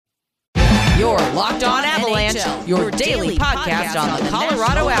Your Locked On Avalanche, your daily podcast on the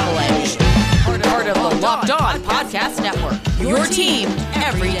Colorado Avalanche. Part of the Locked On Podcast Network, your team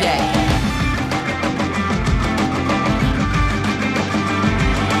every day.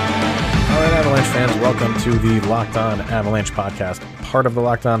 All right, Avalanche fans, welcome to the Locked On Avalanche podcast, part of the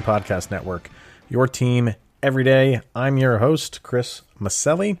Locked On Podcast Network, your team every day. I'm your host, Chris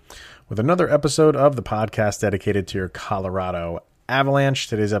Maselli, with another episode of the podcast dedicated to your Colorado Avalanche.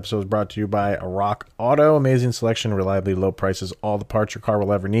 Today's episode is brought to you by Rock Auto. Amazing selection, reliably low prices, all the parts your car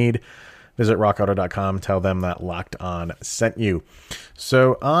will ever need. Visit rockauto.com. Tell them that Locked On sent you.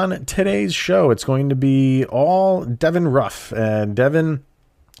 So on today's show, it's going to be all Devin Ruff. And Devin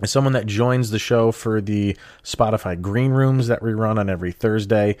is someone that joins the show for the Spotify Green Rooms that we run on every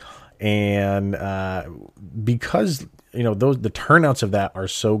Thursday. And because the turnouts of that are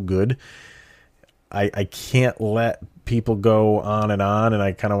so good, I can't let people go on, and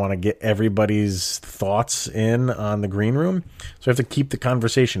I kind of want to get everybody's thoughts in on the green room. So I have to keep the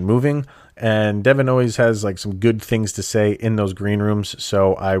conversation moving. And Devin always has like some good things to say in those green rooms.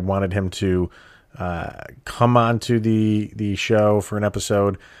 So I wanted him to come on to the show for an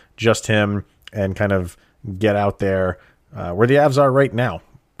episode, just him, and kind of get out there where the Avs are right now.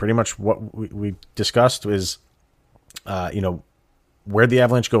 Pretty much what we discussed is, where the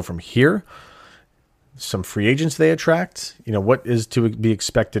Avalanche go from here, some free agents they attract, what is to be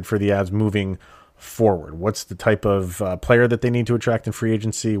expected for the Avs moving forward. What's the type of player that they need to attract in free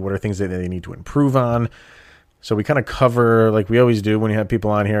agency? What are things that they need to improve on? So we kind of cover, like we always do when you have people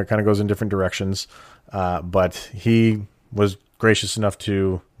on here, it kind of goes in different directions. But he was gracious enough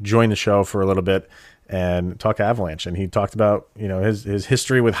to join the show for a little bit and talk Avalanche. And he talked about, his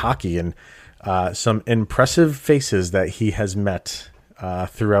history with hockey and some impressive faces that he has met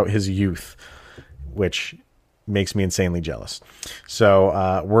throughout his youth, which makes me insanely jealous.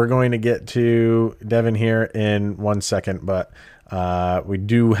 So we're going to get to Devin here in 1 second, but we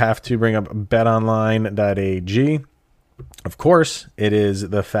do have to bring up betonline.ag. Of course, it is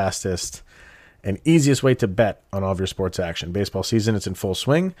the fastest and easiest way to bet on all of your sports action. Baseball season, it's in full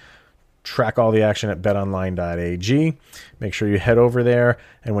swing. Track all the action at betonline.ag. Make sure you head over there,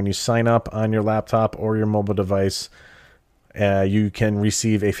 and when you sign up on your laptop or your mobile device, you can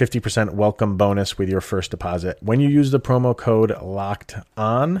receive a 50% welcome bonus with your first deposit. When you use the promo code Locked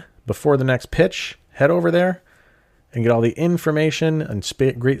On before the next pitch, head over there and get all the information and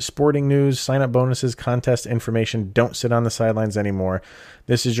great sporting news, sign-up bonuses, contest information. Don't sit on the sidelines anymore.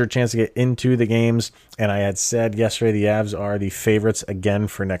 This is your chance to get into the games. And I had said yesterday the Avs are the favorites again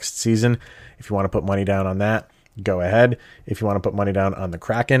for next season. If you want to put money down on that, go ahead. If you want to put money down on the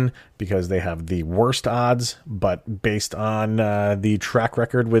Kraken, because they have the worst odds, but based on the track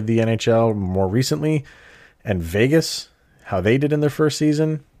record with the NHL more recently, and Vegas, how they did in their first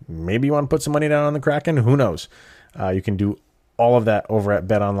season, maybe you want to put some money down on the Kraken. Who knows? You can do all of that over at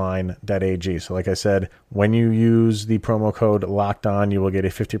betonline.ag. So like I said, when you use the promo code Locked On, you will get a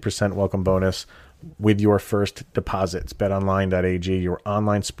 50% welcome bonus with your first deposit. It's betonline.ag, your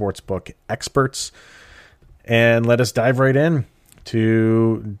online sportsbook experts. And let us dive right in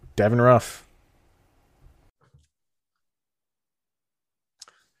to Devin Ruff.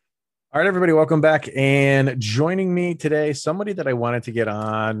 All right, everybody, welcome back. And joining me today, somebody that I wanted to get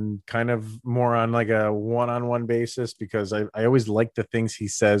on kind of more on like a one-on-one basis, because I always like the things he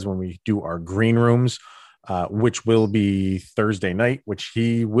says when we do our green rooms, which will be Thursday night, which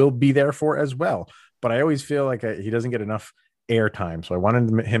he will be there for as well. But I always feel like he doesn't get enough airtime. So I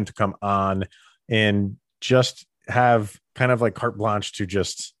wanted him to come on and just have kind of like carte blanche to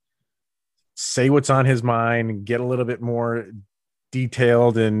just say what's on his mind, get a little bit more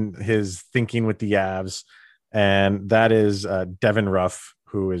detailed in his thinking with the Avs. And that is Devin Ruff,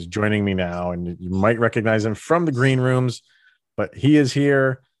 who is joining me now. And you might recognize him from the green rooms, but he is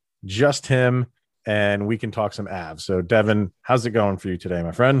here, just him, and we can talk some Avs. So Devin, how's it going for you today,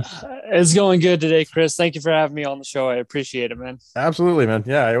 my friend? It's going good today, Chris. Thank you for having me on the show. I appreciate it, man. Absolutely, man.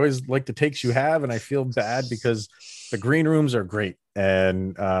 Yeah, I always like the takes you have, and I feel bad because the green rooms are great.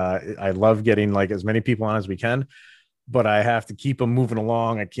 And I love getting like as many people on as we can, but I have to keep them moving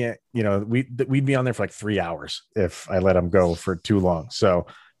along. I can't, we'd be on there for like 3 hours if I let them go for too long. So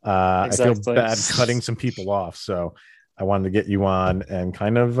exactly. I feel bad cutting some people off. So I wanted to get you on and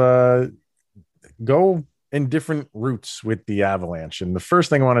kind of go in different routes with the Avalanche. And the first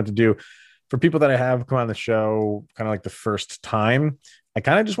thing I wanted to do for people that I have come on the show, kind of like the first time, I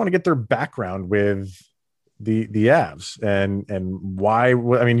kind of just want to get their background with the Avs and why.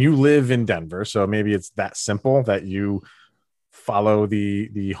 I mean, you live in Denver, so maybe it's that simple that you follow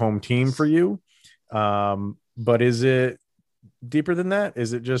the home team for you. But is it deeper than that?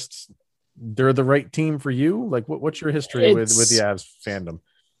 Is it just they're the right team for you? Like, what's your history with the Avs fandom?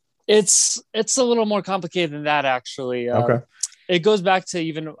 It's a little more complicated than that, actually. Okay. It goes back to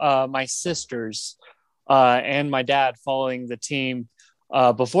even my sisters and my dad following the team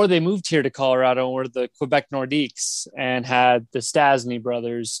before they moved here to Colorado, were the Quebec Nordiques and had the Stasny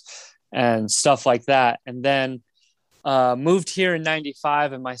brothers and stuff like that. And then moved here in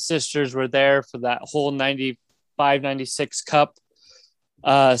 95, and my sisters were there for that whole 95, 96 Cup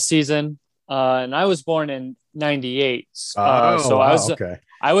season. And I was born in 98.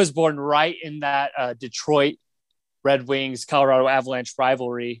 I was born right in that Detroit Red Wings, Colorado Avalanche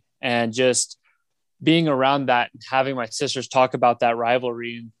rivalry, and just being around that, having my sisters talk about that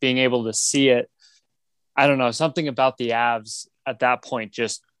rivalry and being able to see it. I don't know, something about the Avs at that point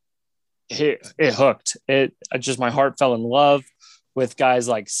just it hooked. It just, my heart fell in love with guys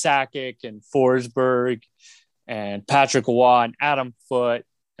like Sakic and Forsberg and Patrick Roy and Adam Foote.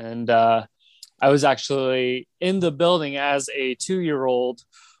 And I was actually in the building as a 2-year-old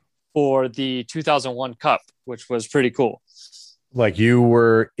for the 2001 Cup, which was pretty cool. Like, you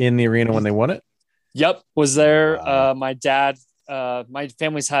were in the arena when they won it? Yep, was there. Wow. My dad, my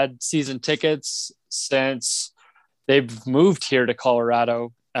family's had season tickets since they've moved here to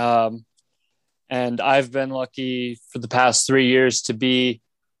Colorado. And I've been lucky for the past 3 years to be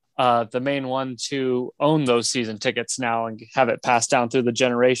the main one to own those season tickets now and have it passed down through the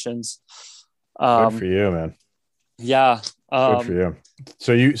generations. Good for you, man. Yeah. Good for you.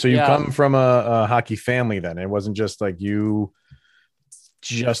 So you come from a hockey family then. It wasn't just like you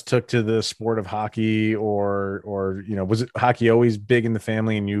just took to the sport of hockey, or was it hockey always big in the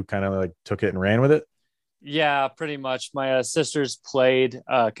family and you kind of like took it and ran with it? Yeah, pretty much. My sisters played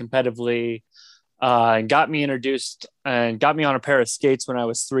competitively and got me introduced and got me on a pair of skates when I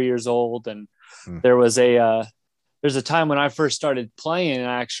was 3 years old. And there's a time when I first started playing,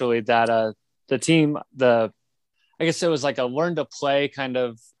 actually, that the team, I guess it was like a learn to play kind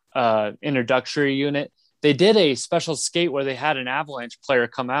of introductory unit. They did a special skate where they had an Avalanche player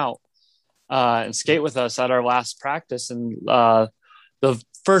come out and skate with us at our last practice. And the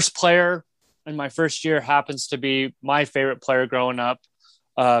first player in my first year happens to be my favorite player growing up,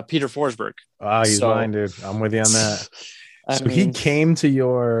 Peter Forsberg. He's mine, dude. I'm with you on that. He came to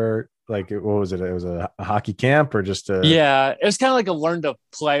your, like, what was it? It was a hockey camp or just a... Yeah, it was kind of like a learn to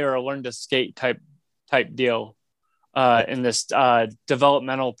play or a learn to skate type deal in this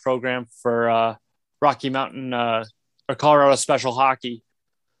developmental program for Rocky Mountain or Colorado Special Hockey.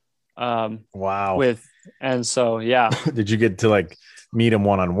 Wow. Did you get to like meet him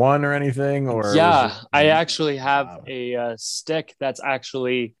one-on-one or anything? Or I actually have a stick that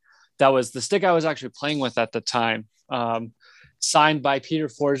was the stick I was actually playing with at the time, signed by Peter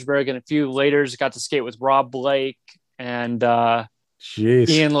Forsberg, and a few later got to skate with Rob Blake and Ian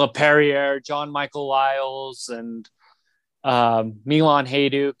LaPerriere, John Michael Lyles, and Milan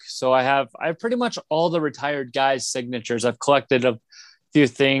Hajduk. So I have pretty much all the retired guys' signatures. I've collected a few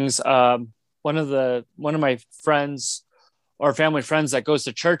things. One of my friends or family friends that goes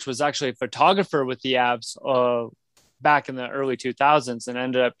to church was actually a photographer with the Avs back in the early 2000s, and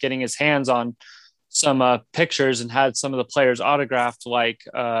ended up getting his hands on some pictures and had some of the players autographed, like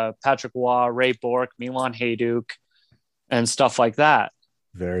Patrick Roy, Ray Bourque, Milan Hajduk, and stuff like that.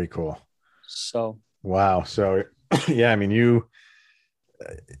 Very cool. So wow. So yeah, I mean,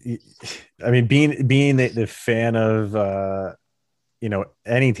 being the fan of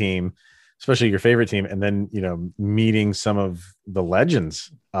any team, especially your favorite team, and then meeting some of the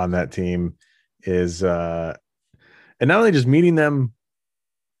legends on that team is and not only just meeting them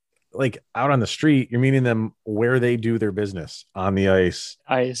like out on the street, you're meeting them where they do their business on the ice,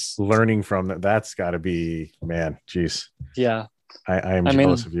 learning from them. That's got to be, man, geez. Yeah. I am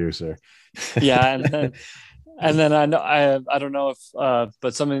jealous of you, sir. Yeah. And then I don't know if,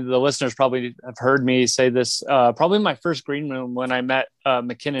 but some of the listeners probably have heard me say this, probably my first green room when I met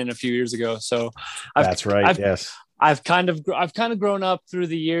McKinnon a few years ago. So that's right. Yes. I've kind of grown up through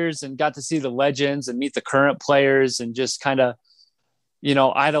the years and got to see the legends and meet the current players and just kind of,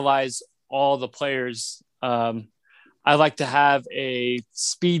 idolize all the players. I like to have a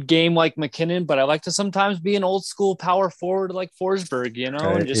speed game like McKinnon, but I like to sometimes be an old school power forward like Forsberg,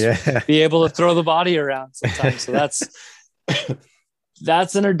 and just be able to throw the body around sometimes. So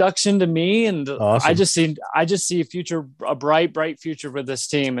that's introduction to me. And awesome. I just see a bright future with this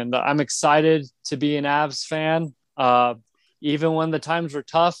team. And I'm excited to be an Avs fan. Even when the times were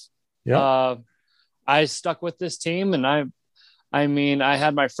tough, I stuck with this team, and I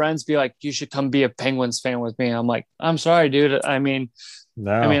had my friends be like, you should come be a Penguins fan with me. I'm like, I'm sorry, dude. I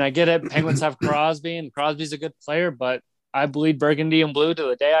get it. Penguins have Crosby, and Crosby's a good player, but I bleed burgundy and blue to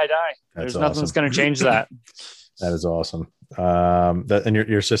the day I die. There's nothing that's going to change that. That is awesome. And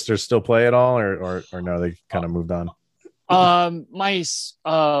your sisters still play at all, or no? They kind of moved on. One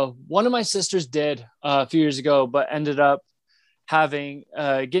of my sisters did a few years ago, but ended up getting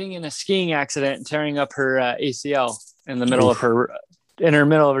in a skiing accident and tearing up her ACL in the middle of her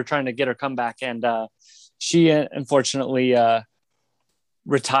trying to get her comeback, and she unfortunately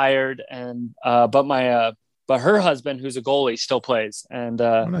retired. And but her husband, who's a goalie, still plays, and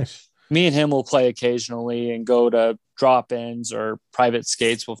nice. Me and him will play occasionally and go to drop-ins or private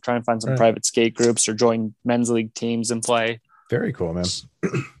skates. We'll try and find some private skate groups or join men's league teams and play. Very cool, man.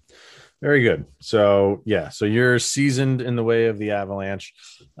 Very good. So you're seasoned in the way of the Avalanche.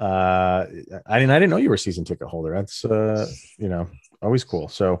 I didn't know you were a season ticket holder. That's always cool.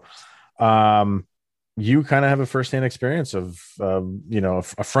 So you kind of have a firsthand experience of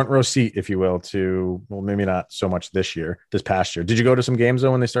a front row seat, if you will, to, well, maybe not so much this past year. Did you go to some games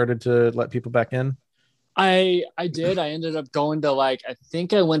though when they started to let people back in? I did. I ended up going to I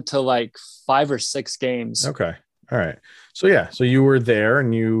think I went to 5 or 6 games. Okay. All right. So you were there,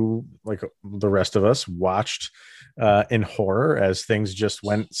 and you, like the rest of us, watched in horror as things just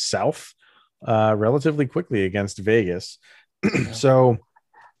went south relatively quickly against Vegas. So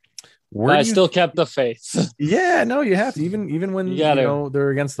I still kept the faith. Yeah, no, you have to, even when they're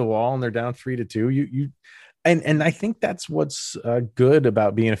against the wall and they're down 3-2. And I think that's what's good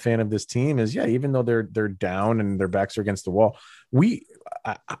about being a fan of this team is, even though they're down and their backs are against the wall,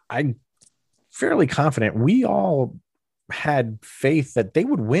 I'm fairly confident we all had faith that they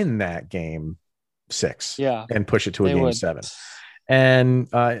would win that game 6 and push it to a game 7.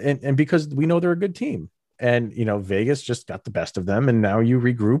 And because we know they're a good team, and, Vegas just got the best of them, and now you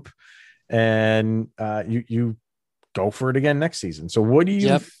regroup and you go for it again next season. So what do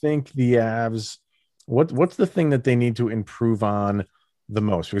you think the Avs, what's the thing that they need to improve on the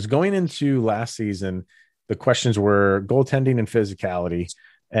most? Because going into last season, the questions were goaltending and physicality.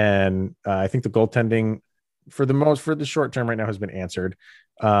 And I think the goaltending for the short term right now has been answered.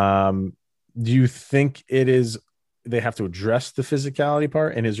 Do you think they have to address the physicality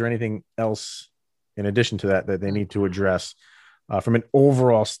part? And is there anything else in addition to that they need to address from an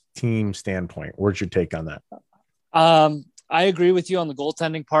overall team standpoint? What's your take on that? I agree with you on the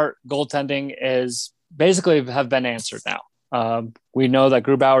goaltending part. Goaltending is basically have been answered now. We know that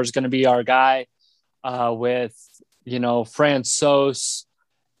Grubauer is going to be our guy with, Francouz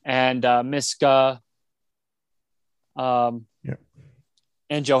and Miska and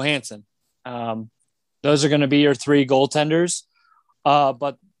Johansson. Those are going to be your 3 goaltenders.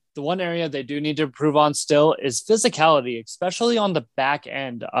 But the one area they do need to improve on still is physicality, especially on the back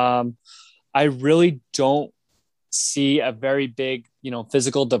end. I really don't see a very big,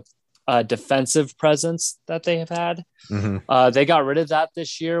 physical defensive presence that they have had. Mm-hmm. They got rid of that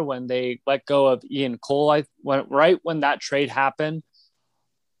this year when they let go of Ian Cole. Right when that trade happened,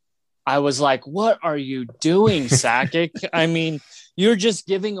 I was like, what are you doing, Sakic? I mean, you're just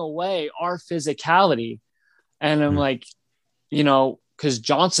giving away our physicality. And I'm like, because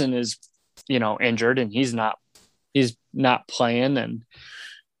Johnson is, injured and he's not playing. And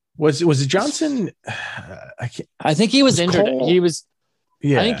was it Johnson? I think he was injured. Cole?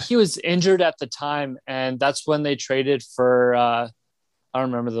 I think he was injured at the time. And that's when they traded for, I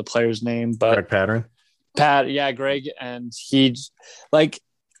don't remember the player's name, but Greg Greg. And he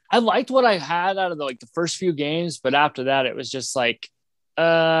I liked what I had out of the first few games, but after that, it was just I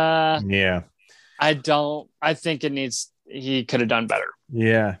think he could have done better.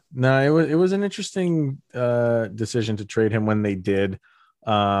 Yeah, no, it was an interesting decision to trade him when they did,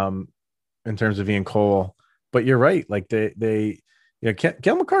 in terms of Ian Cole. But you're right.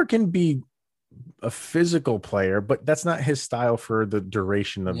 Cale Makar can be a physical player, but that's not his style for the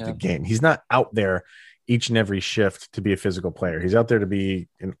duration of the game. He's not out there each and every shift to be a physical player. He's out there to be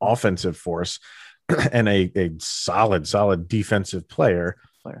an offensive force and a solid defensive player.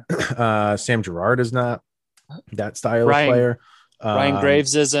 Sam Girard is not that style of player. Ryan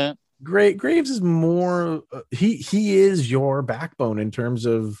Graves isn't. Graves is more. He is your backbone in terms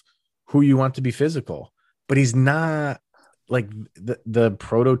of who you want to be physical, but he's not the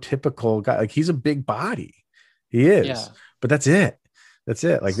prototypical guy. He's a big body. He is, but that's it. That's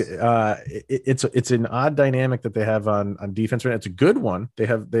it. It's an odd dynamic that they have on defense right now. It's a good one. They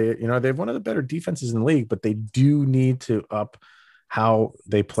have one of the better defenses in the league, but they do need to up how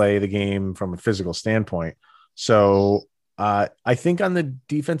they play the game from a physical standpoint. So I think on the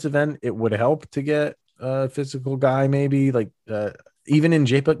defensive end, it would help to get a physical guy, maybe even in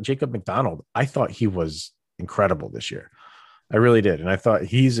Jacob McDonald. I thought he was incredible this year. I really did. And I thought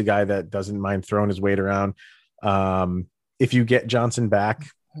he's a guy that doesn't mind throwing his weight around. if you get Johnson back.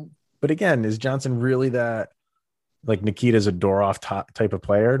 But again, is Johnson really that, like Nikita's a door off type of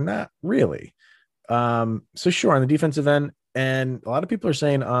player? Not really. So sure, on the defensive end, and a lot of people are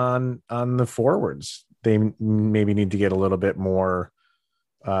saying on the forwards, they maybe need to get a little bit more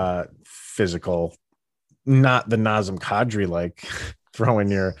physical, not the Nazem Kadri like throwing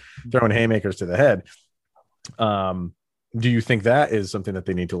haymakers to the head. Do you think that is something that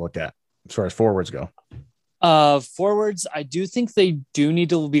they need to look at as far as forwards go? Forwards, I do think they do need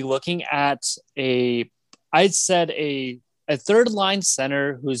to be looking at a third line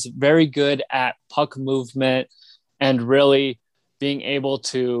center who's very good at puck movement and really being able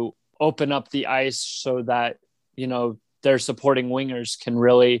to open up the ice so that, their supporting wingers can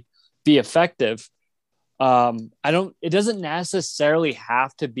really be effective. It doesn't necessarily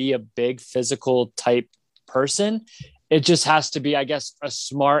have to be a big physical type person. It just has to be, I guess, a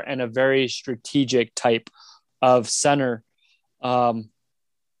smart and a very strategic type of center. And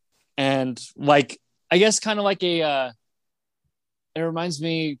like, I guess kind of like it reminds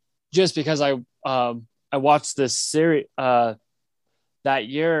me, just because I watched this series that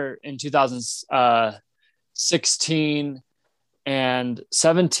year in 2016 and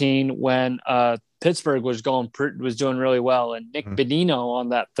 17 when Pittsburgh was doing really well, and Nick Bonino on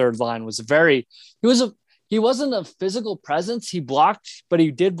that third line he wasn't a physical presence. He blocked, but he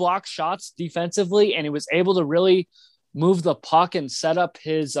did block shots defensively, and he was able to really move the puck and set up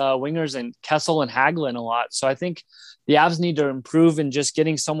his wingers and Kessel and Hagelin a lot. So I think the Avs need to improve in just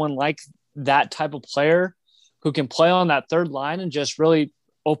getting someone like that type of player who can play on that third line and just really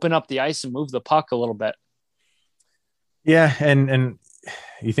open up the ice and move the puck a little bit. Yeah. And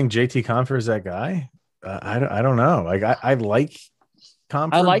you think JT Compher is that guy? I don't know. Like I like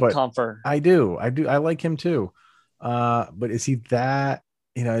Compher. I like Compher. I do. I like him too. But is he that,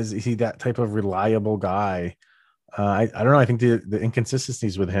 is he that type of reliable guy? I don't know. I think the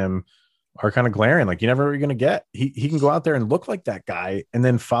inconsistencies with him are kind of glaring. Like, you never are going to get, he can go out there and look like that guy and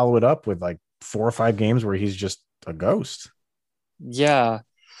then follow it up with like 4 or 5 games where he's just a ghost. Yeah.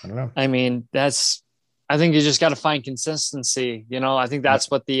 I don't know. I mean, I think you just got to find consistency. I think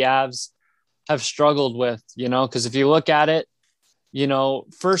that's what the Avs have struggled with, because if you look at it,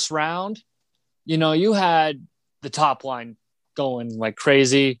 first round, you had the top line going like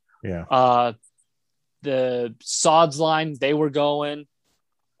crazy. Yeah. The Sods line, they were going.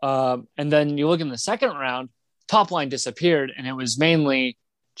 And then you look in the second round, top line disappeared, and it was mainly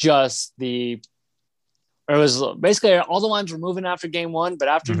just it was basically all the lines were moving after game one, but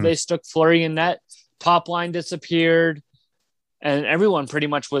after they stuck Fleury in net, top line disappeared, and everyone pretty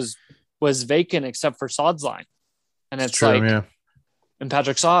much was vacant except for Sod's line. And it's true, and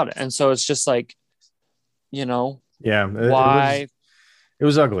Patrick Sod. And so it's just like, why it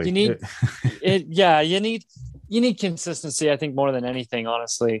was ugly. You need you need consistency, I think, more than anything,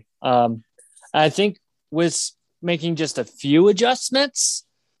 honestly. I think with making just a few adjustments,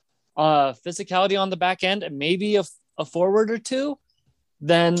 physicality on the back end, and maybe a forward or two,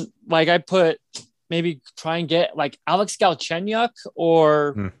 then like I put maybe try and get like Alex Galchenyuk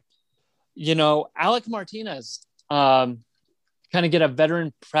or Alec Martinez, kind of get a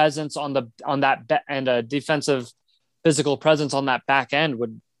veteran presence on that and a defensive physical presence on that back end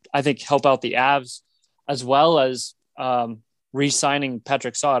would, I think, help out the Avs, as well as re-signing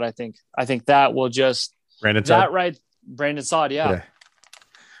Patrick Sod. I think that will just Brandon Saad. Brandon Saad. Yeah.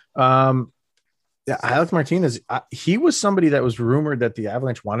 Alex Martinez, he was somebody that was rumored that the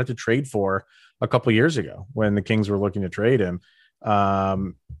Avalanche wanted to trade for a couple years ago when the Kings were looking to trade him.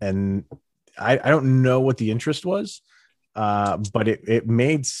 And I don't know what the interest was, but it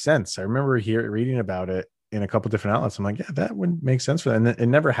made sense. I remember reading about it in a couple different outlets. I'm like, yeah, that would make sense for that. And it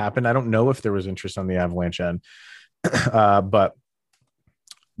never happened. I don't know if there was interest on the Avalanche end, but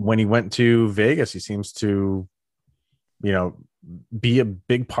when he went to Vegas, he seems to, be a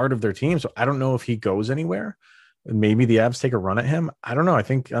big part of their team. So I don't know if he goes anywhere. Maybe the Avs take a run at him. I don't know. I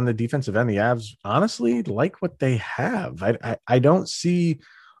think on the defensive end, the Avs honestly like what they have. I don't see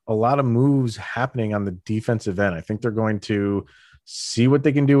a lot of moves happening on the defensive end. I think they're going to see what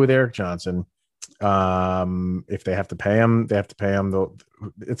they can do with Erik Johnson. If they have to pay him, they have to pay him.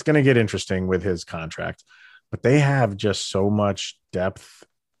 It's going to get interesting with his contract, but they have just so much depth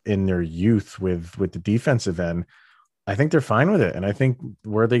in their youth with the defensive end. I think they're fine with it. And I think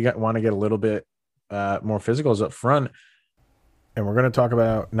where they want to get a little bit more physical is up front. And we're going to talk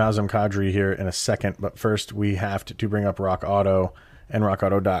about Nazem Kadri here in a second. But first, we have to bring up Rock Auto and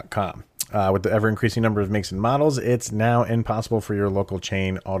rockauto.com. With the ever-increasing number of makes and models, it's now impossible for your local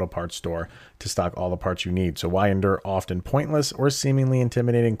chain auto parts store to stock all the parts you need. So why endure often pointless or seemingly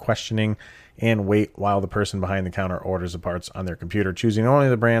intimidating questioning and wait while the person behind the counter orders the parts on their computer, choosing only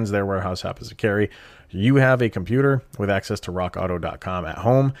the brands their warehouse happens to carry? You have a computer with access to rockauto.com at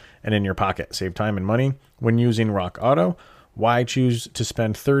home and in your pocket. Save time and money when using Rock Auto. Why choose to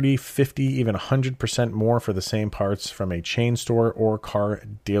spend 30, 50, even 100% more for the same parts from a chain store or car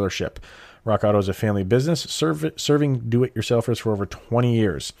dealership? Rock Auto is a family business serving do-it-yourselfers for over 20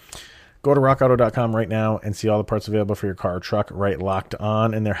 years. Go to rockauto.com right now and see all the parts available for your car or truck right locked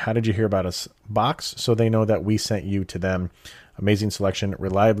on in their How Did You Hear About Us box, so they know that we sent you to them. Amazing selection,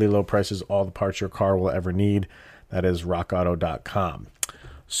 reliably low prices, all the parts your car will ever need. That is rockauto.com.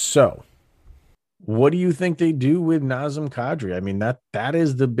 So, what do you think they do with Nazem Kadri? I mean, that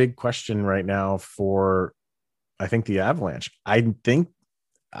is the big question right now for, I think, the Avalanche. I think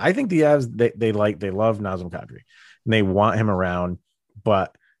the Avs, they love Nazem Kadri and they want him around,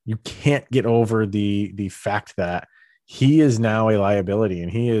 but you can't get over the fact that he is now a liability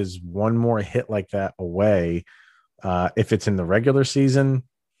and he is one more hit like that away. If it's in the regular season,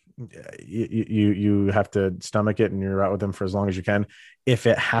 you have to stomach it and you're out with them for as long as you can. If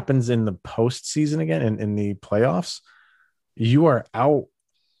it happens in the postseason again, in the playoffs, you are out.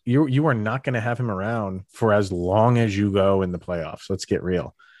 You are not going to have him around for as long as you go in the playoffs. Let's get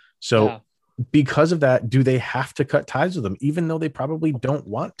real. So because of that, do they have to cut ties with him? Even though they probably don't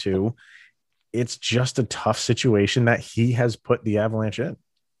want to, it's just a tough situation that he has put the Avalanche in.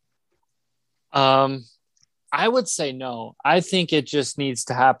 I would say no. I think it just needs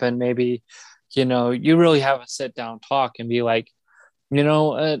to happen. Maybe, you really have a sit down talk and be like,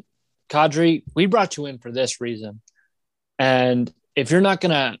 Kadri, we brought you in for this reason. And if you're not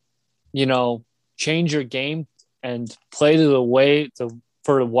going to, change your game and play to the way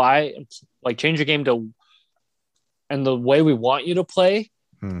for why, like change your game to, and the way we want you to play,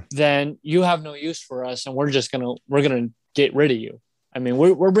 then you have no use for us. And we're going to get rid of you. I mean,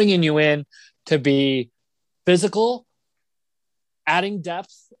 we're bringing you in to be physical, adding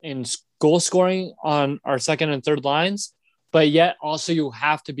depth in goal scoring on our second and third lines, but yet also you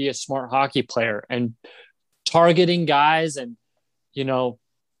have to be a smart hockey player and targeting guys. And, and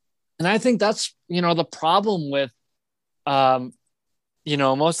I think that's, the problem with,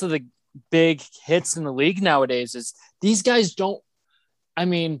 most of the big hits in the league nowadays is these guys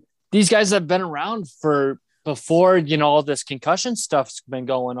these guys have been around for before, all this concussion stuff's been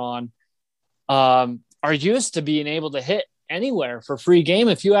going on, are used to being able to hit anywhere for free game.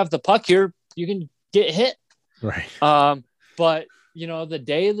 If you have the puck here, you can get hit. Right. But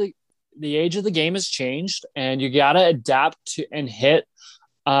the age of the game has changed and you got to adapt to and hit.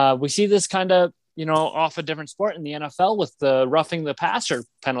 We see this kind of, off a different sport in the NFL with the roughing the passer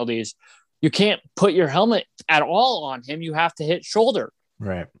penalties. You can't put your helmet at all on him. You have to hit shoulder.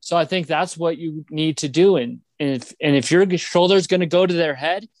 Right. So I think that's what you need to do. And if your shoulder is going to go to their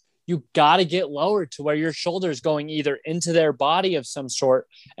head, you got to get lower to where your shoulder is going either into their body of some sort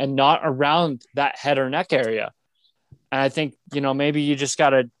and not around that head or neck area. And I think, maybe you just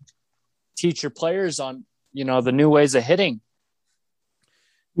got to teach your players on, the new ways of hitting.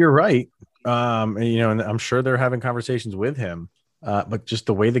 You're right. And I'm sure they're having conversations with him, but just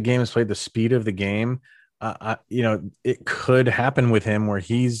the way the game is played, the speed of the game, it could happen with him where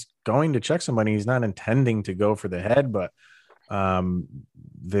he's going to check somebody. He's not intending to go for the head, but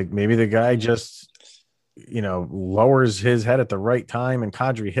maybe the guy just, lowers his head at the right time and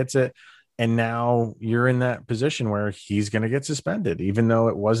Kadri hits it. And now you're in that position where he's going to get suspended, even though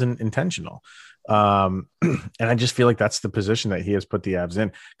it wasn't intentional. And I just feel like that's the position that he has put the Avs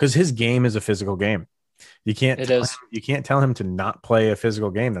in because his game is a physical game. You can't tell him to not play a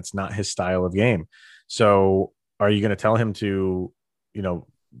physical game. That's not his style of game. So are you going to tell him to,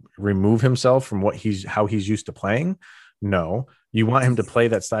 remove himself from how he's used to playing? No, you want him to play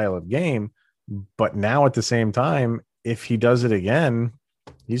that style of game. But now at the same time, if he does it again,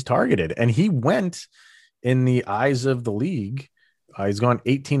 he's targeted. And he went in the eyes of the league. He's gone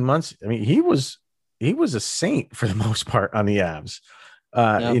 18 months. I mean, he was a saint for the most part on the Avs,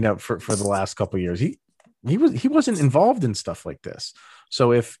 for the last couple of years. He wasn't involved in stuff like this.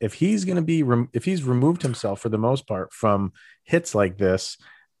 So if he's going to be, if he's removed himself for the most part from hits like this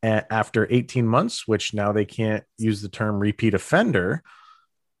after 18 months, which now they can't use the term repeat offender,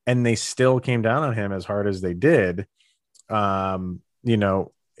 and they still came down on him as hard as they did,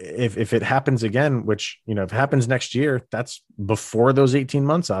 if it happens again, which, if it happens next year, that's before those 18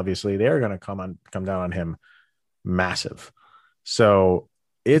 months, obviously they're going to come down on him massive. So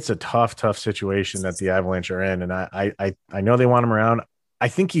it's a tough situation that the Avalanche are in. And I know they want him around. I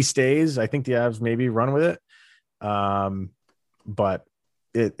think he stays. I think the Avs maybe run with it. But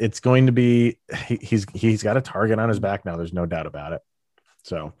it's going to be he's got a target on his back now. There's no doubt about it.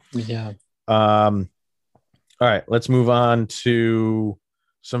 So yeah. All right, let's move on to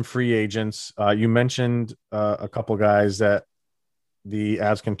some free agents. You mentioned a couple guys that the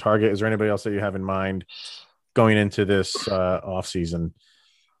Avs can target. Is there anybody else that you have in mind going into this offseason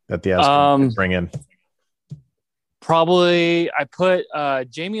that the Avs can bring in? Probably I put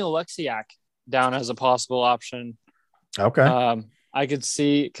Jamie Oleksiak down as a possible option. Okay. I could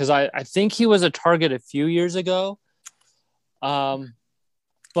see because I think he was a target a few years ago. But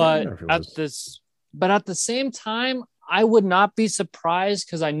at the same time, I would not be surprised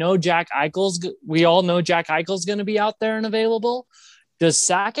because I know we all know Jack Eichel's going to be out there and available. Does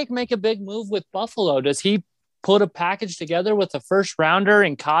Sakic make a big move with Buffalo? Does he put a package together with a first rounder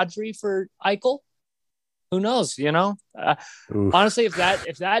and Kadri for Eichel? Who knows? Honestly, if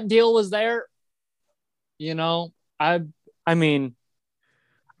that deal was there, I mean,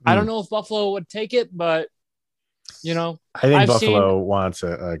 I don't know if Buffalo would take it, but I think Buffalo wants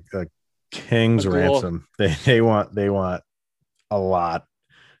a king's ransom. They want a lot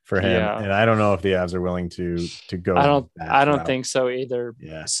for him, and I don't know if the Avs are willing to go. I don't think so either.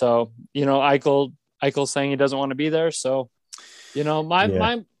 Yeah. So Eichel saying he doesn't want to be there. So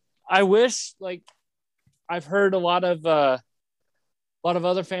I wish I've heard a lot of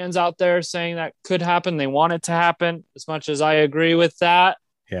other fans out there saying that could happen. They want it to happen. As much as I agree with that,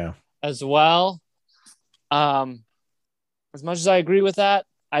 as well. As much as I agree with that,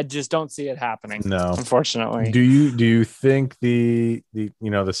 I just don't see it happening. No, unfortunately. Do you think the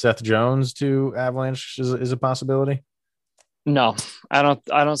Seth Jones to Avalanche is a possibility? No, I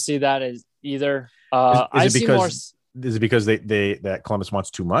don't see that as either. Is it because that Columbus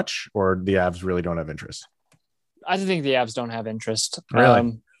wants too much, or the Avs really don't have interest? I think the Avs don't have interest.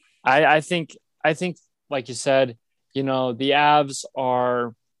 Really? I think like you said, the Avs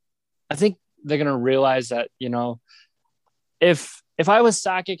are. I think they're going to realize that if I was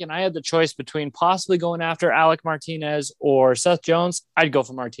Sakic and I had the choice between possibly going after Alec Martinez or Seth Jones, I'd go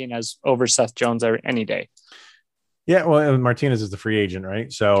for Martinez over Seth Jones any day. Yeah, well, Martinez is the free agent,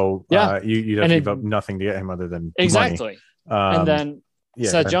 right? So you'd have to give up nothing to get him other than exactly. And then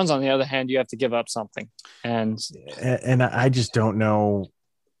Seth Jones, on the other hand, you have to give up something, and I just don't know.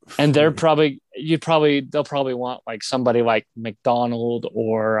 And they'll probably want somebody like McDonald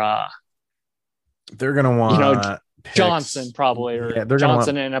or they're gonna want picks. Johnson probably, or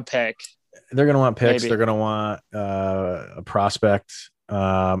Johnson and a pick. They're gonna want picks. Maybe. They're gonna want a prospect.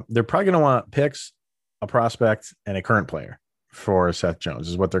 They're probably gonna want picks, a prospect, and a current player for Seth Jones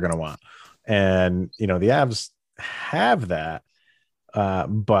is what they're gonna want. And the Avs have that.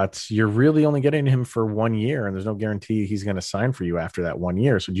 But you're really only getting him for 1 year, and there's no guarantee he's going to sign for you after that 1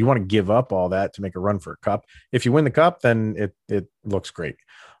 year. So do you want to give up all that to make a run for a cup? If you win the cup, then it looks great.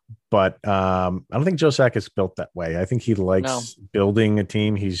 But I don't think Joe Sakic is built that way. I think he likes building a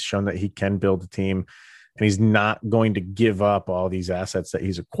team. He's shown that he can build a team, and he's not going to give up all these assets that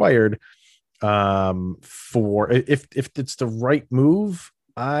he's acquired for if it's the right move.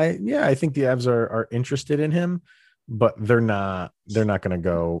 I think the Avs are interested in him. But they're not going to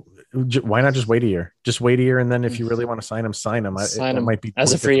go. Why not just wait a year? Just wait a year, and then if you really want to sign him, sign him. It might be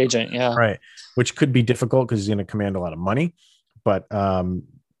as a free agent, right? Which could be difficult because he's going to command a lot of money. But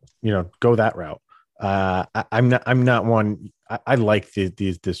go that route. I'm not one. I like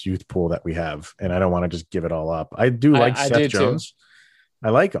this youth pool that we have, and I don't want to just give it all up. I do like Seth Jones. Too.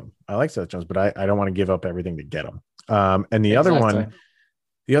 I like him. I like Seth Jones, but I don't want to give up everything to get him. And the other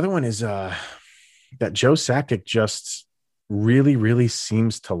one is that Joe Sakic just really, really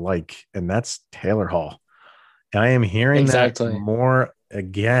seems to like, and that's Taylor Hall. And I am hearing that more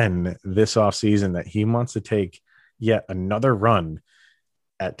again this offseason, that he wants to take yet another run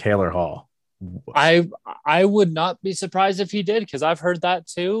at Taylor Hall. I would not be surprised if he did, because I've heard that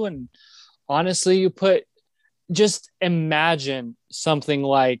too. And honestly, just imagine something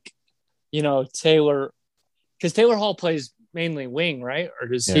like, Taylor, because Taylor Hall plays mainly wing, right?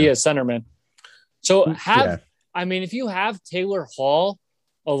 Or is he a centerman? So if you have Taylor Hall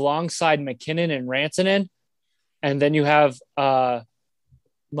alongside McKinnon and Rantanen, and then you have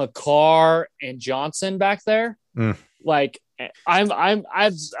Makar and Johnson back there, I've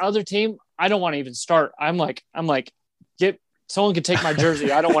other team. I don't want to even start. I'm like, get someone could take my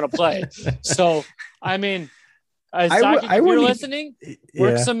jersey. I don't want to play. So if you're listening,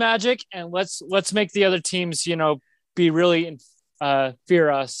 work some magic, and let's make the other teams, be really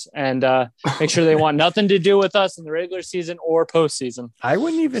fear us and make sure they want nothing to do with us in the regular season or postseason. I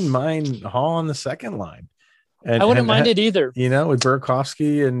wouldn't even mind Hall on the second line. And I wouldn't mind it either. You know, with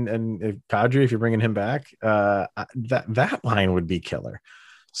Burakovsky and Kadri, if you're bringing him back, that line would be killer.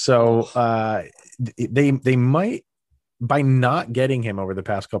 So they might, by not getting him over the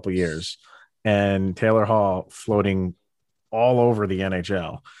past couple of years, and Taylor Hall floating all over the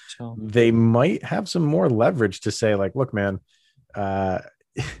NHL, they might have some more leverage to say, like, look, man,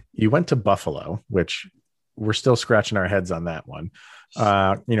 you went to Buffalo, which we're still scratching our heads on that one.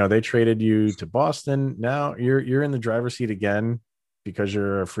 You know, they traded you to Boston. Now you're in the driver's seat again because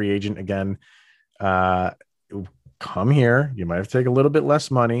you're a free agent again. Come here. You might have to take a little bit less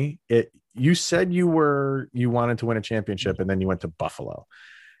money. You said you wanted to win a championship, and then you went to Buffalo.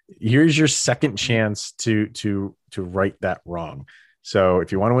 Here's your second chance to right that wrong. So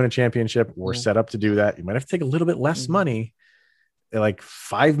if you want to win a championship, we're set up to do that. You might have to take a little bit less money, like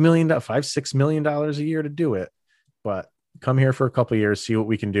 $6 million a year to do it, but come here for a couple of years, see what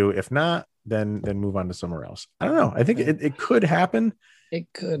we can do. If not, then move on to somewhere else. I don't know. I think it could happen. It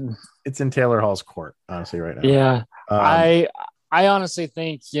could. It's in Taylor Hall's court, honestly, right now. Yeah. I honestly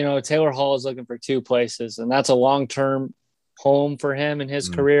think, you know, Taylor Hall is looking for two places, and that's a long-term home for him in his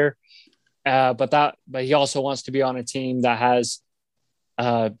career. But he also wants to be on a team that has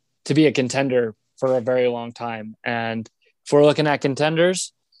to be a contender for a very long time. And if we're looking at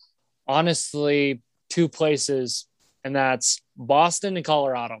contenders, honestly, two places, and that's Boston and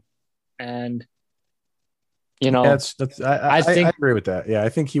Colorado. And, you know, I think I agree with that. Yeah. I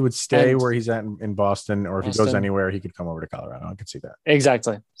think he would stay where he's at in Boston, or if he goes anywhere, he could come over to Colorado. I could see that.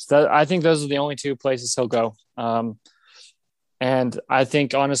 Exactly. So I think those are the only two places he'll go. And I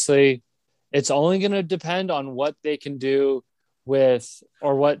think, honestly, it's only going to depend on what they can do with,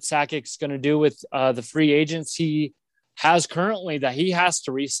 or what Sakic's going to do with the free agents he has currently that he has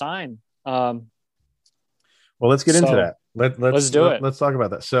to re-sign. Well, let's get into that. Let's do it. Let's talk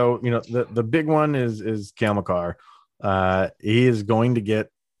about that. So, you know, the big one is Cale Makar. He is going to get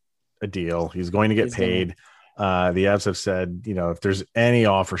a deal. He's going to get paid. The Avs have said, you know, if there's any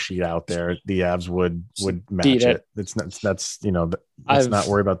offer sheet out there, the Avs would match it. Let's not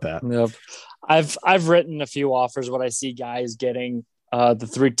worry about that. Nope. I've written a few offers. What I see guys getting,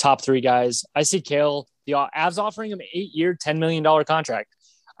 the top three guys. I see Cale, the Avs offering him an 8-year, $10 million contract.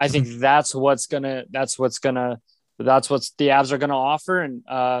 I think that's what the Avs are going to offer. And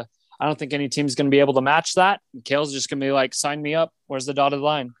I don't think any team's going to be able to match that. And Cale's just going to be like, sign me up. Where's the dotted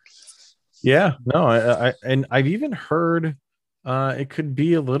line? Yeah, no, I've even heard it could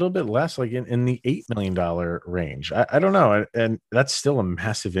be a little bit less, like in the $8 million range. I don't know. And that's still a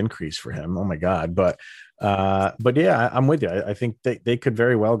massive increase for him. Oh my God. But yeah, I'm with you. I think they could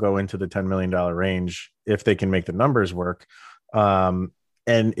very well go into the $10 million range if they can make the numbers work. And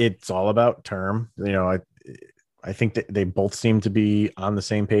it's all about term. You know, I think that they both seem to be on the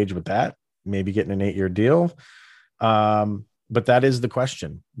same page with that, maybe getting an 8-year deal. But that is the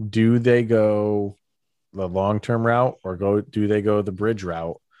question. Do they go the long-term route, or do they go the bridge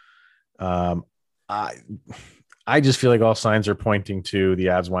route? I just feel like all signs are pointing to the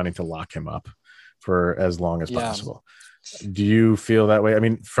Avs wanting to lock him up for as long as possible. Do you feel that way? I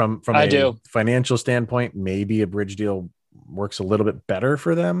mean, from a financial standpoint, maybe a bridge deal works a little bit better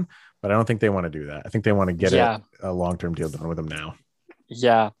for them, but I don't think they want to do that. I think they want to get a long-term deal done with him now.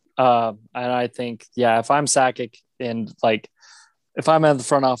 Yeah. And I think, if I'm Sakic and if I'm in the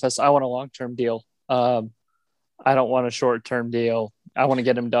front office, I want a long-term deal. I don't want a short-term deal. I want to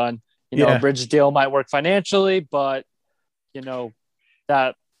get him done. You know, a bridge deal might work financially, but you know,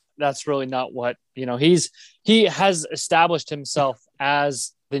 that's really not what, you know, he has established himself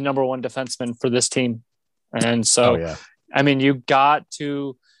as the number one defenseman for this team. And so, I mean, you got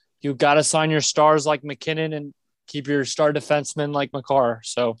to sign your stars like McKinnon and keep your star defenseman like Makar.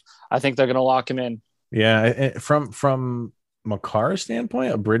 So I think they're going to lock him in. Yeah. From Makar's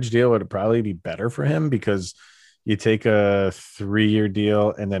standpoint, a bridge deal would probably be better for him, because you take a 3-year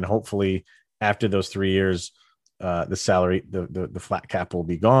deal, and then hopefully after those 3 years, the salary, the flat cap will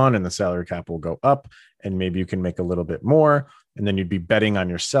be gone, and the salary cap will go up, and maybe you can make a little bit more, and then you'd be betting on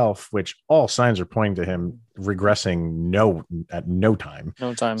yourself, which all signs are pointing to him regressing at no time.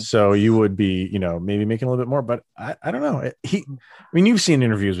 So you would be, you know, maybe making a little bit more, but I don't know. I mean, you've seen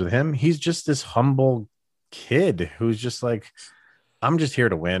interviews with him. He's just this humble kid who's just like, I'm just here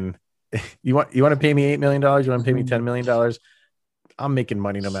to win. You want to pay me $8 million? You want to pay me $10 million? I'm making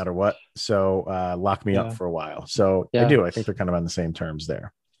money no matter what. So lock me up for a while. So I think they're kind of on the same terms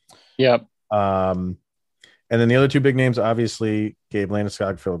there. Yep. And then the other two big names, obviously, Gabe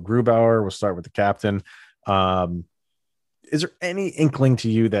Landeskog, Philip Grubauer. We'll start with the captain. Is there any inkling to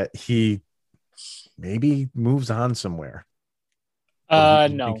you that he maybe moves on somewhere? No.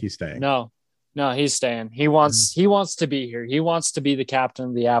 Think he's staying? No. No, he's staying. He wants to be here. He wants to be the captain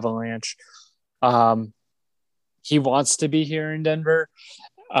of the Avalanche. He wants to be here in Denver.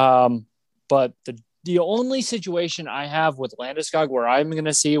 But the only situation I have with Landeskog where I'm going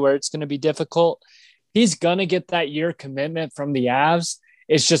to see where it's going to be difficult, he's going to get that year commitment from the Avs.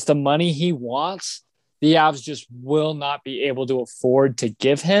 It's just the money he wants. The Avs just will not be able to afford to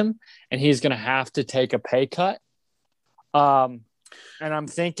give him, and he's going to have to take a pay cut. And I'm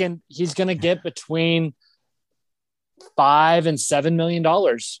thinking he's going to get between $5 and $7 million.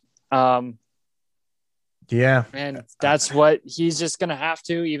 Yeah. And that's what he's just going to have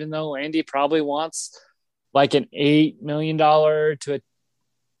to, even though Andy probably wants like an $8 million to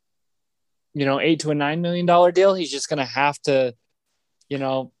 $8 to a $9 million deal. He's just going to have to,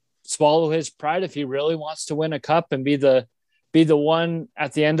 swallow his pride if he really wants to win a cup and be the one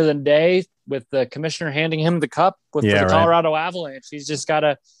at the end of the day with the commissioner handing him the cup for the Colorado Avalanche. He's got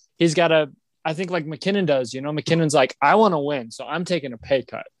to, I think like McKinnon does, McKinnon's like, I want to win, so I'm taking a pay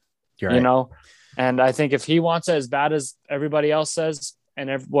cut, and I think if he wants it as bad as everybody else says, and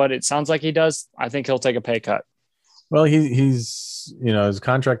what it sounds like he does, I think he'll take a pay cut. Well, he's his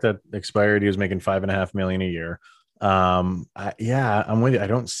contract that expired, he was making $5.5 million a year. I'm with you. I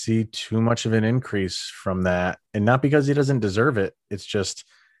don't see too much of an increase from that, and not because he doesn't deserve it. It's just,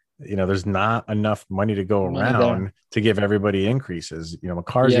 there's not enough money to go around to give everybody increases.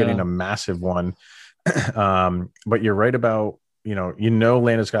 Makar's getting a massive one. But you're right about,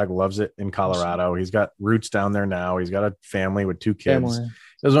 Landeskog loves it in Colorado. He's got roots down there now. He's got a family with 2 kids.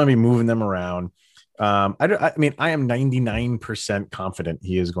 Doesn't want to be moving them around. I am 99% confident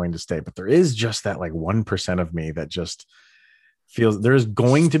he is going to stay, but there is just that like 1% of me that just feels there's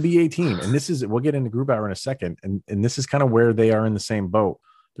going to be a team. And we'll get into Grubauer in a second. And this is kind of where they are in the same boat.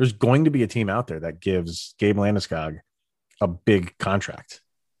 There's going to be a team out there that gives Gabe Landeskog a big contract.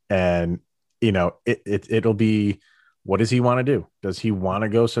 And, it'll be, what does he want to do? Does he want to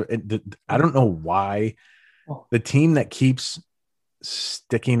go? So I don't know why the team that keeps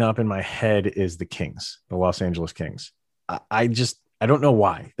sticking up in my head is the Kings, the Los Angeles Kings. I don't know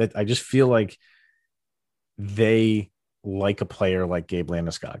why. That I just feel like they like a player like Gabe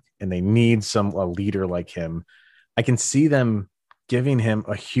Landeskog, and they need a leader like him. I can see them giving him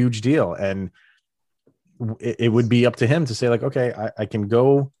a huge deal, and it would be up to him to say like, okay, I can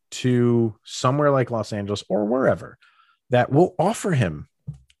go to somewhere like Los Angeles or wherever that will offer him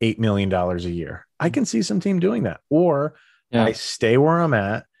 $8 million a year. I can see some team doing that, or I stay where I'm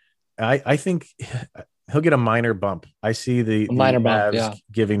at. I think he'll get a minor bump. I see the minor bump,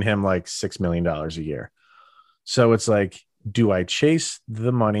 giving him like $6 million a year. So it's like, do I chase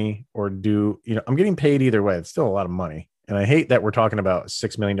the money or I'm getting paid either way. It's still a lot of money. And I hate that we're talking about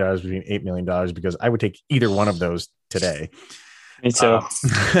 $6 million between $8 million because I would take either one of those today. Me too.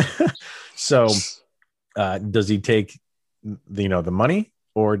 So does he take the money,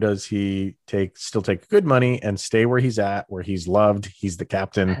 or does he still take good money and stay where he's at, where he's loved, he's the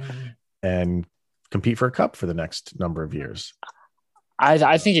captain, and compete for a cup for the next number of years?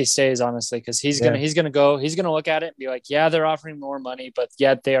 I think he stays, honestly, because he's gonna look at it and be like, yeah, they're offering more money, but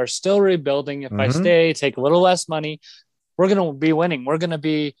yet they are still rebuilding. If I stay, take a little less money, we're gonna be winning. We're gonna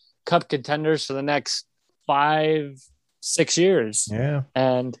be cup contenders for the next 5-6 years. Yeah,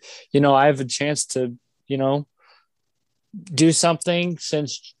 and I have a chance to do something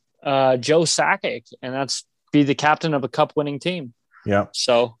since Joe Sakic, and that's be the captain of a cup winning team. Yeah.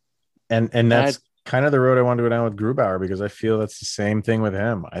 So, and that's kind of the road I want to go down with Grubauer, because I feel that's the same thing with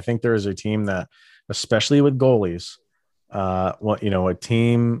him. I think there is a team that, especially with goalies, a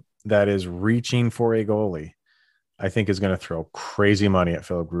team that is reaching for a goalie, I think is going to throw crazy money at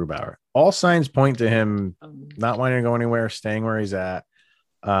Philip Grubauer. All signs point to him not wanting to go anywhere, staying where he's at.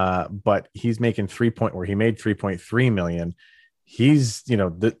 But he's making where he made $3.3 million. He's,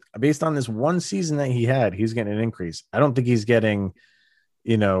 based on this one season that he had, he's getting an increase. I don't think he's getting,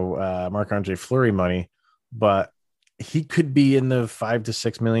 Marc-Andre Fleury money, but he could be in the $5 to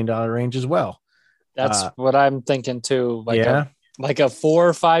 $6 million range as well. That's what I'm thinking too. Like a 4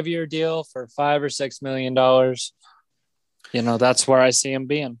 or 5 year deal for $5 or $6 million. That's where I see him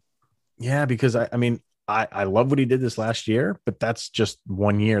being. Yeah, because I love what he did this last year, but that's just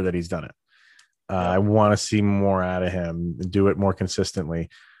 1 year that he's done it. I want to see more out of him, do it more consistently.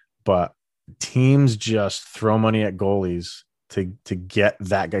 But teams just throw money at goalies to get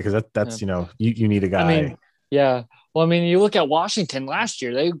that guy, because that's you need a guy. Well, you look at Washington last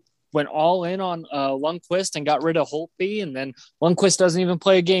year; they went all in on Lundqvist and got rid of Holtby, and then Lundqvist doesn't even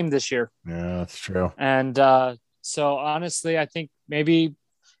play a game this year. Yeah, that's true. And so honestly, I think maybe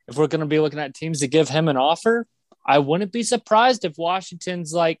if we're going to be looking at teams to give him an offer, I wouldn't be surprised if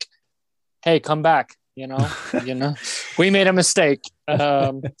Washington's like, hey, come back. You know, we made a mistake.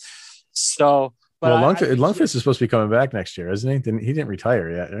 So, but Lundqvist is supposed to be coming back next year, isn't he? He didn't retire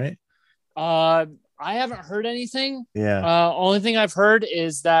yet, right? I haven't heard anything. Yeah. Only thing I've heard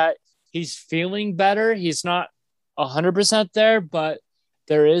is that he's feeling better. He's not 100% there, but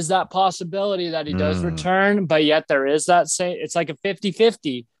there is that possibility that he does return. But yet there is that it's like a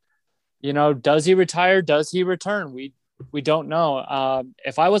 50-50. You know, does he retire? Does he return? We don't know.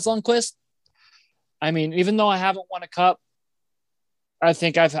 If I was Lundqvist, I mean, even though I haven't won a cup, I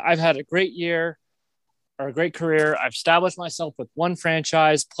think I've had a great year or a great career. I've established myself with one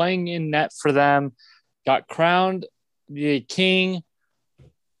franchise, playing in net for them, got crowned the king,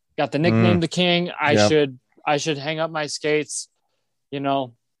 got the nickname the king. I should hang up my skates, you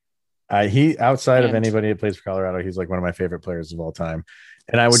know. He outside of anybody that plays for Colorado, he's like one of my favorite players of all time.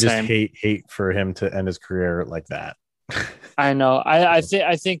 And I would just hate for him to end his career like that. I know. I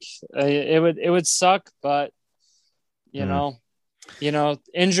think it would suck, but you know,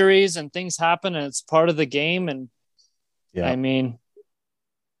 injuries and things happen, and it's part of the game. And I mean,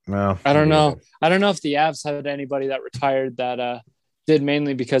 well, I don't know. I don't know if the Avs had anybody that retired that did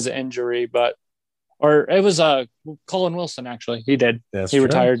mainly because of injury, or it was Colin Wilson actually. He did. He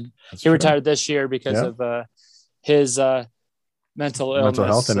retired. He retired this year because of his mental illness,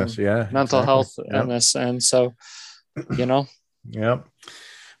 mental health illness, and so. You know. Yep.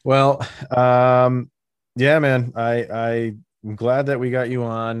 Well, yeah, man. I'm glad that we got you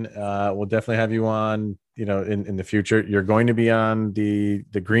on. We'll definitely have you on. You know, in the future, you're going to be on the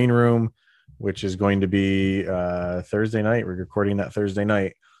green room, which is going to be Thursday night. We're recording that Thursday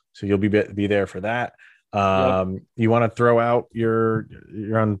night, so you'll be there for that. You want to throw out you're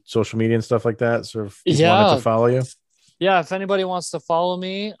on social media and stuff like that. So if you wanted to follow you, if anybody wants to follow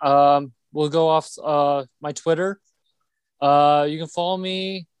me, we'll go off my Twitter. You can follow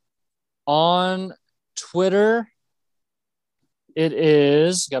me on Twitter. It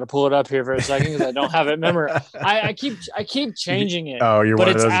is got to pull it up here for a second because I don't have it memorized. I keep changing it. Oh, you're one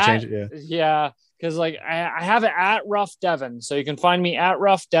of those to change it. Yeah, because like I have it at Rough Devon, so you can find me at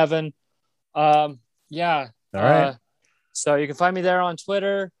Rough Devon. All right. So you can find me there on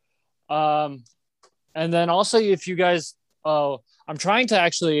Twitter. And then also if you guys, I'm trying to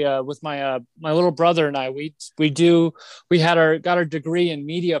actually with my my little brother and I, we got our degree in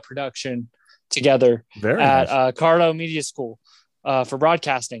media production together at Carlo Media School for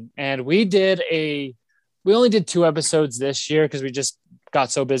broadcasting, and we only did 2 episodes this year because we just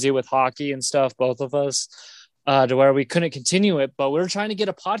got so busy with hockey and stuff, both of us, to where we couldn't continue it. But we were trying to get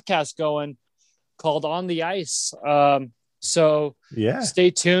a podcast going called On the Ice. So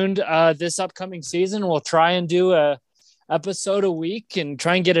stay tuned. This upcoming season, we'll try and do a episode a week and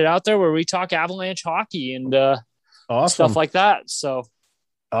try and get it out there where we talk Avalanche hockey and stuff like that. So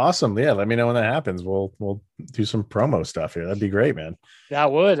awesome. Yeah. Let me know when that happens. We'll do some promo stuff here. That'd be great, man.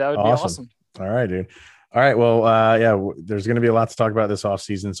 That would be awesome. All right, dude. All right. Well, there's going to be a lot to talk about this off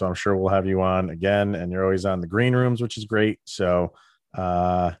season, so I'm sure we'll have you on again, and you're always on the green rooms, which is great. So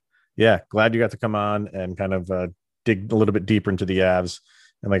glad you got to come on and kind of dig a little bit deeper into the Avs.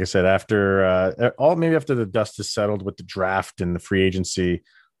 And like I said, after after the dust is settled with the draft and the free agency,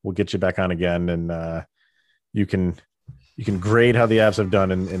 we'll get you back on again, and you can grade how the Avs have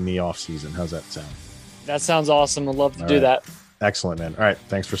done in the off season. How's that sound? That sounds awesome. I'd love to do that. Excellent, man. All right.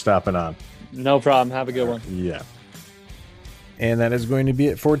 Thanks for stopping on. No problem. Have a good one. Yeah. And that is going to be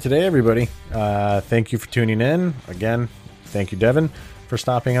it for today, everybody. Thank you for tuning in. Again, thank you, Devin, for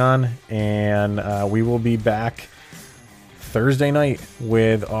stopping on. And we will be back Thursday night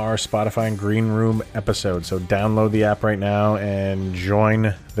with our Spotify and Green Room episode. So download the app right now and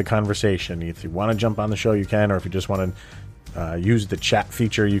join the conversation. If you want to jump on the show, you can, or if you just want to use the chat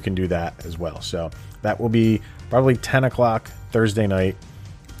feature, you can do that as well. So that will be probably 10 o'clock Thursday night,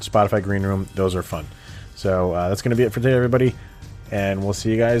 Spotify Green Room. Those are fun. So that's going to be it for today, everybody. And we'll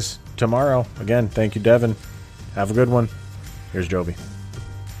see you guys tomorrow. Again, thank you, Devin. Have a good one. Here's Joby.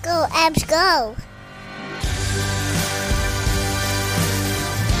 Go, Abs, go.